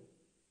give it.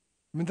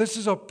 I mean, this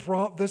is a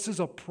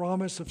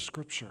promise of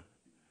Scripture.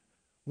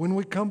 When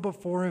we come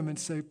before him and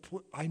say,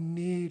 "I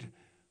need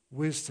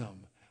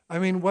wisdom." I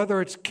mean,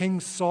 whether it's King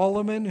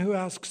Solomon who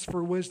asks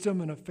for wisdom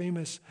in a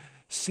famous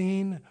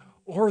scene,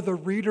 or the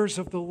readers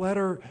of the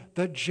letter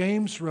that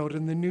James wrote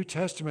in the New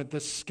Testament, the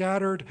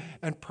scattered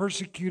and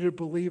persecuted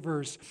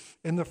believers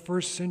in the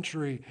first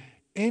century,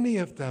 any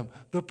of them,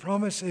 the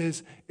promise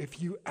is,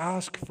 if you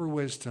ask for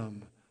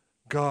wisdom,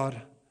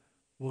 God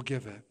will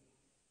give it.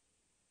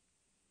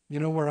 You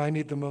know where I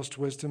need the most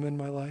wisdom in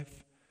my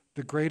life?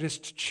 The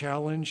greatest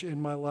challenge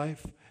in my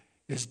life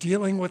is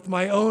dealing with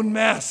my own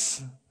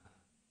mess.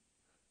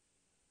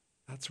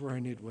 That's where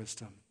I need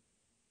wisdom,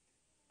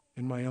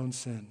 in my own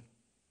sin.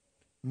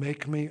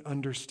 Make me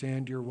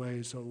understand your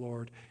ways, O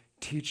Lord.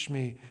 Teach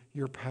me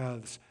your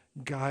paths.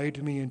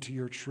 Guide me into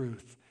your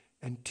truth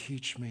and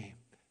teach me.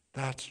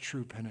 That's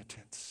true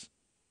penitence.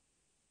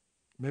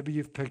 Maybe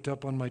you've picked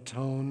up on my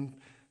tone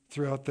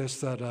throughout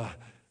this, that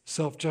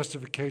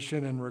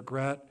self-justification and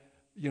regret,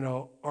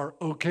 are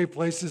okay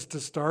places to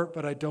start,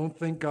 but I don't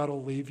think God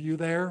will leave you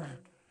there.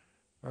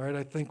 All right,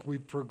 I think we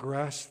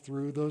progress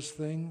through those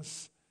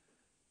things.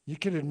 You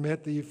can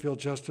admit that you feel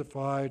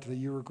justified, that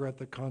you regret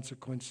the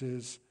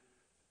consequences.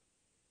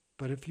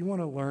 But if you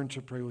want to learn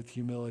to pray with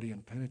humility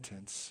and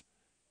penitence,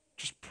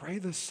 just pray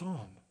this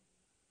psalm.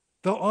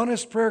 The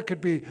honest prayer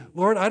could be,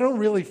 "Lord, I don't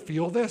really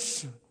feel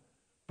this,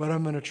 but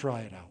I'm going to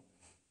try it out.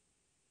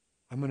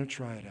 I'm going to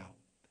try it out."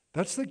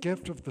 That's the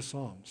gift of the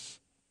Psalms.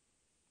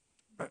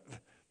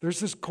 There's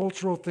this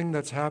cultural thing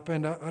that's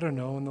happened, I don't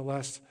know, in the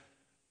last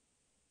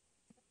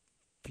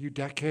few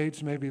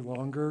decades, maybe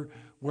longer,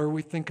 where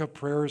we think a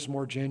prayer is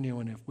more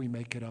genuine if we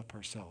make it up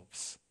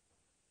ourselves.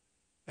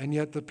 And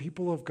yet the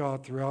people of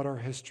God throughout our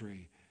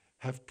history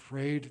have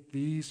prayed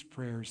these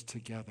prayers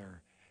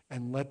together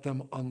and let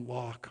them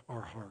unlock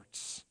our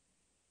hearts.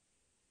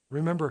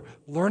 Remember,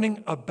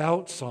 learning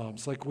about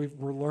Psalms, like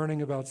we're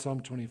learning about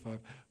Psalm 25,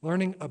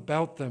 learning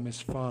about them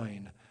is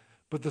fine.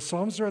 But the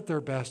Psalms are at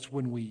their best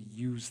when we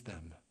use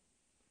them.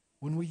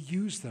 When we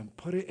use them,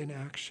 put it in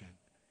action.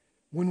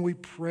 When we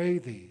pray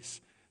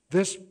these.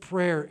 This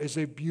prayer is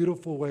a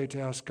beautiful way to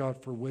ask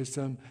God for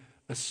wisdom,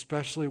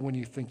 especially when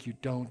you think you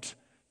don't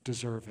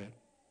deserve it.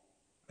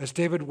 As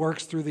David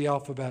works through the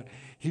alphabet,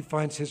 he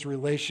finds his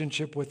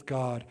relationship with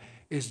God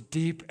is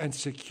deep and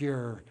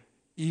secure,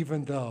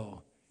 even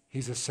though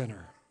he's a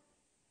sinner.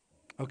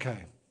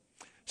 Okay,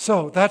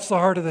 so that's the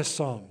heart of this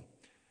psalm.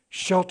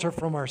 Shelter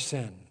from our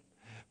sin.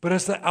 But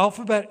as the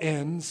alphabet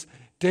ends,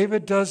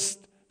 David does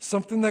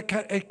something that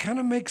kind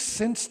of makes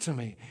sense to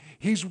me.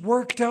 He's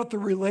worked out the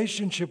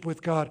relationship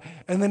with God,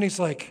 and then he's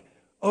like,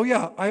 "Oh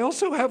yeah, I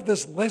also have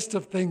this list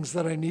of things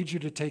that I need you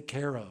to take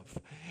care of."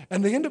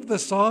 And the end of the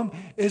psalm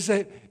is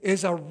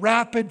a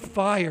rapid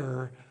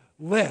fire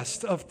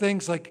list of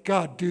things like,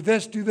 "God, do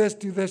this, do this,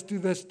 do this, do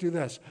this, do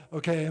this."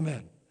 Okay,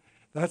 amen.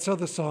 That's how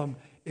the psalm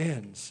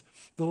ends.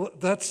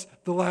 That's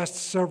the last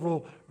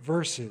several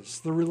verses.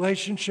 The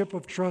relationship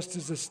of trust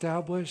is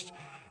established.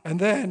 And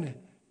then,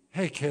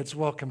 hey kids,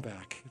 welcome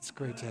back. It's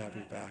great to have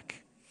you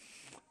back.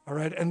 All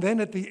right, and then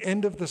at the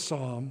end of the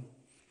psalm,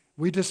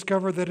 we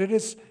discover that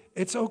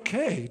it's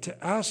okay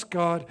to ask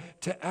God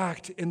to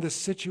act in the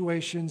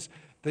situations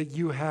that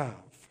you have.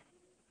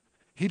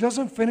 He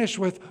doesn't finish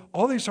with,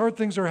 all these hard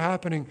things are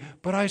happening,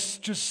 but I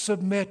just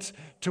submit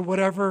to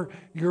whatever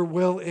your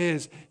will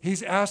is.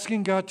 He's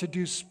asking God to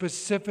do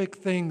specific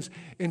things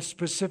in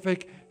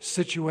specific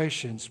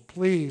situations.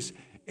 Please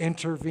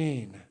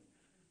intervene.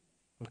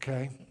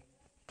 Okay?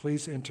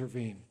 Please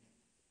intervene.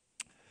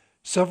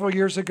 Several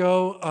years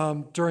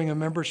ago, during a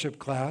membership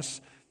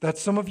class that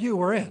some of you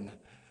were in,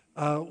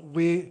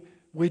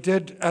 we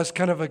did, as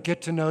kind of a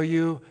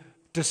get-to-know-you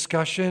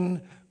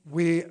discussion,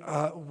 we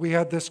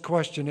had this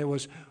question. It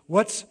was,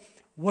 what's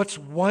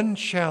one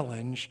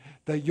challenge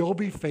that you'll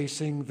be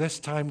facing this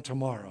time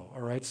tomorrow?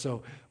 All right,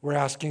 so we're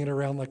asking it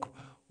around like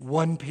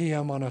 1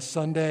 p.m. on a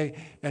Sunday.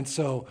 And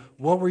so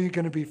what were you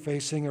going to be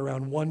facing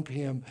around 1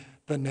 p.m.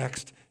 the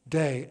next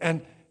day?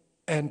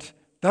 And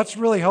that's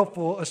really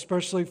helpful,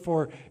 especially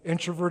for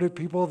introverted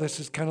people. This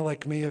is kind of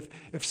like me.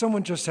 If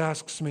someone just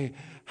asks me,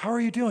 how are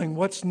you doing?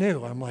 What's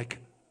new? I'm like,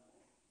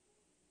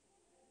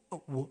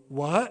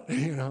 what?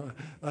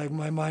 Like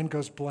my mind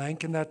goes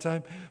blank in that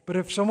time. But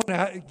if someone,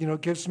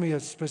 gives me a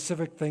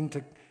specific thing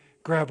to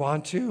grab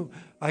onto,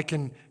 I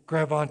can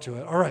grab onto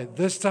it. All right,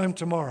 this time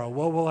tomorrow,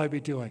 what will I be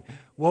doing?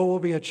 What will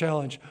be a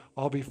challenge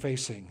I'll be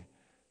facing?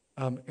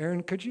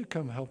 Aaron, could you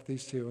come help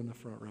these two in the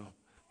front row?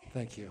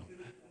 Thank you.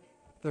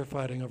 They're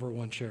fighting over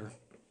one chair.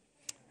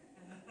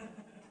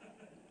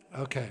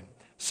 Okay,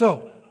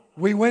 so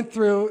we went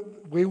through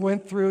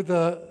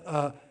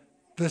the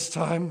this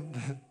time.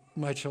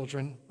 My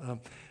children,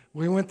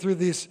 we went through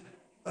this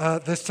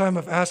time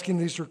of asking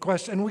these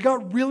requests, and we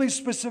got really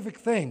specific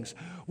things.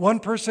 One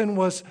person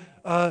was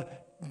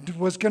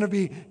going to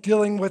be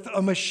dealing with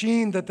a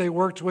machine that they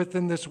worked with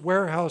in this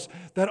warehouse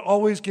that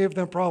always gave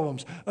them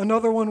problems.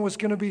 Another one was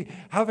going to be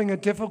having a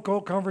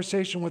difficult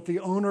conversation with the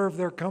owner of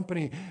their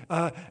company,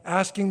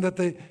 asking that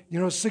they,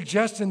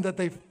 suggesting that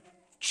they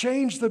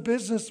change the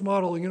business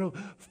model,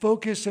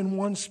 focus in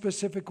one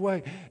specific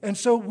way. And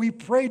so we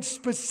prayed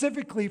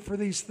specifically for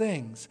these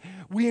things.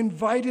 We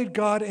invited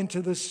God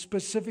into the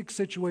specific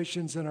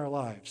situations in our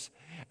lives.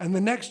 And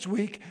the next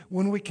week,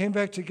 when we came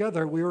back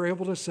together, we were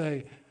able to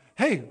say,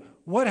 hey,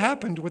 what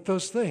happened with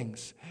those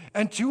things?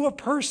 And to a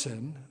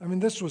person,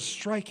 this was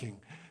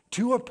striking.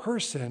 To a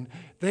person,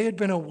 they had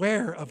been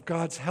aware of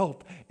God's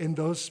help in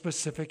those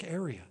specific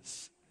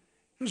areas.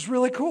 It was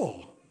really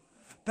cool.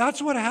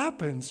 That's what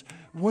happens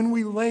when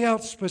we lay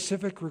out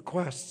specific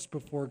requests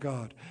before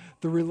God.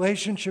 The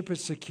relationship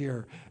is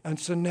secure. And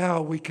so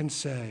now we can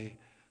say,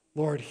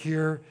 Lord,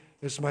 here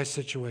is my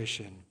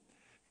situation.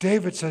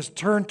 David says,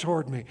 turn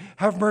toward me,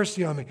 have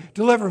mercy on me,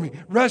 deliver me,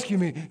 rescue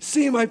me,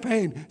 see my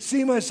pain,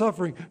 see my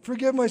suffering,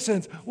 forgive my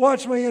sins,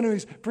 watch my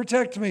enemies,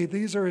 protect me.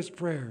 These are his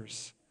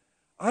prayers.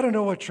 I don't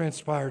know what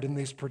transpired in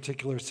these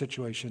particular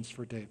situations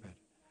for David,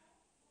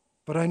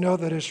 but I know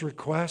that his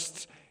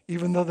requests,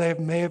 even though they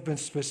may have been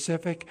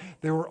specific,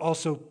 they were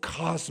also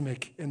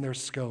cosmic in their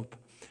scope.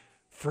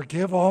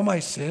 Forgive all my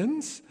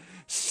sins?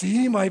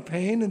 See my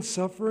pain and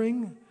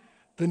suffering?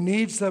 The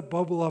needs that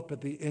bubble up at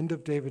the end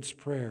of David's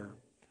prayer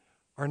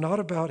are not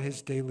about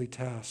his daily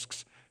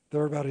tasks.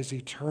 They're about his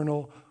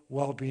eternal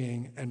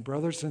well-being. And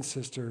brothers and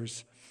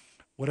sisters,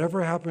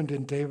 whatever happened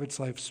in David's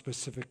life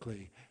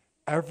specifically,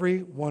 every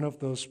one of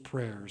those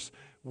prayers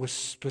was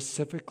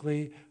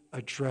specifically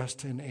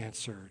addressed and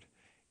answered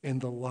in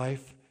the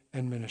life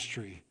and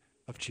ministry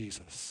of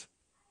Jesus.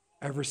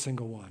 Every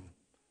single one.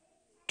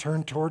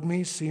 Turn toward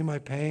me, see my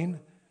pain.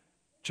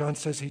 John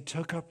says he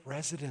took up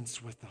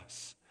residence with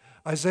us.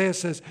 Isaiah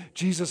says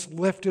Jesus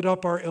lifted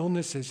up our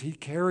illnesses. He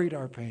carried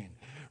our pain.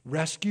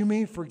 Rescue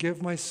me,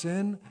 forgive my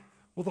sin.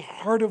 Well, the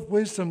heart of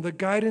wisdom, the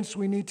guidance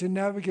we need to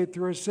navigate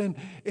through our sin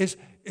is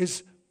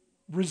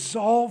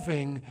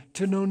resolving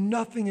to know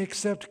nothing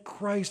except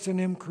Christ and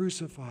him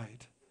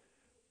crucified.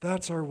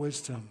 That's our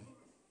wisdom.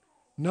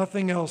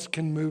 Nothing else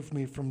can move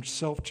me from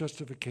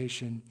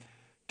self-justification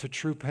to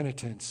true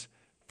penitence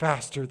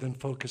faster than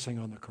focusing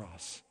on the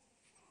cross.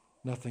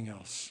 Nothing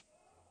else.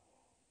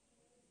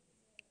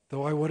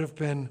 Though I would have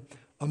been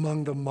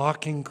among the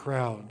mocking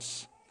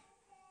crowds,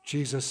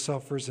 Jesus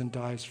suffers and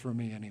dies for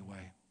me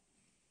anyway.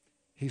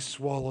 He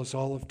swallows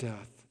all of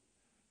death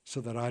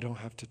so that I don't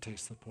have to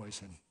taste the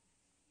poison.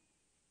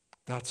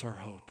 That's our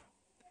hope.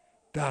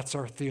 That's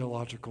our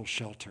theological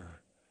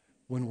shelter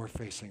when we're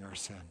facing our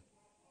sin.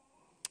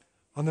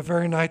 On the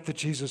very night that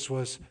Jesus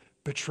was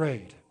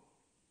betrayed,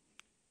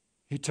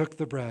 he took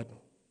the bread,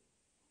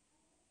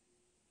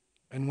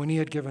 and when he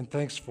had given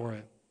thanks for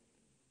it,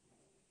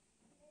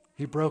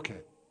 he broke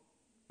it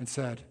and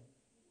said,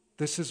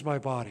 "This is my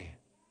body,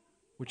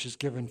 which is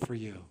given for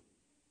you.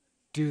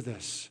 Do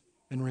this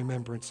in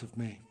remembrance of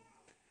me."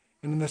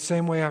 And in the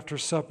same way, after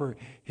supper,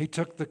 he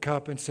took the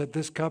cup and said,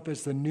 "This cup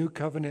is the new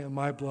covenant in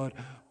my blood,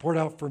 poured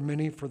out for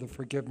many for the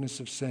forgiveness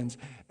of sins.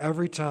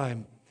 Every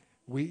time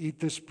we eat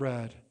this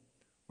bread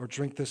or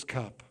drink this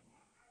cup,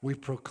 we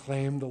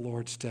proclaim the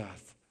Lord's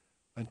death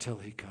until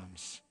he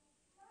comes.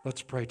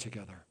 Let's pray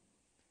together.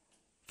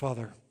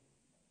 Father,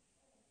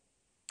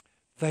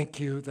 thank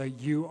you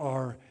that you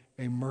are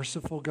a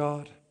merciful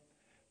God.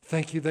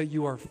 Thank you that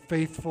you are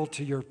faithful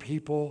to your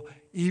people,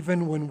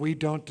 even when we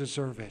don't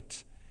deserve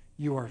it.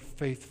 You are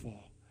faithful.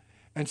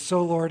 And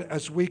so, Lord,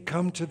 as we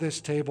come to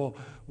this table,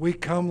 we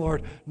come,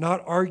 Lord,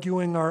 not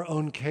arguing our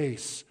own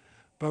case,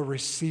 but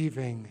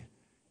receiving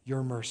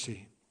your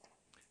mercy,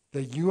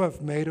 that you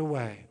have made a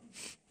way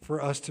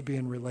for us to be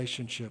in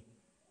relationship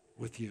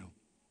with you.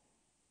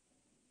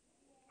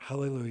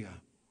 Hallelujah.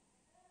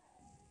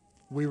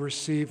 We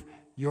receive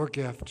your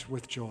gift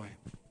with joy.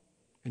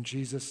 In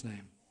Jesus'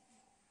 name,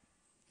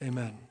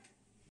 amen.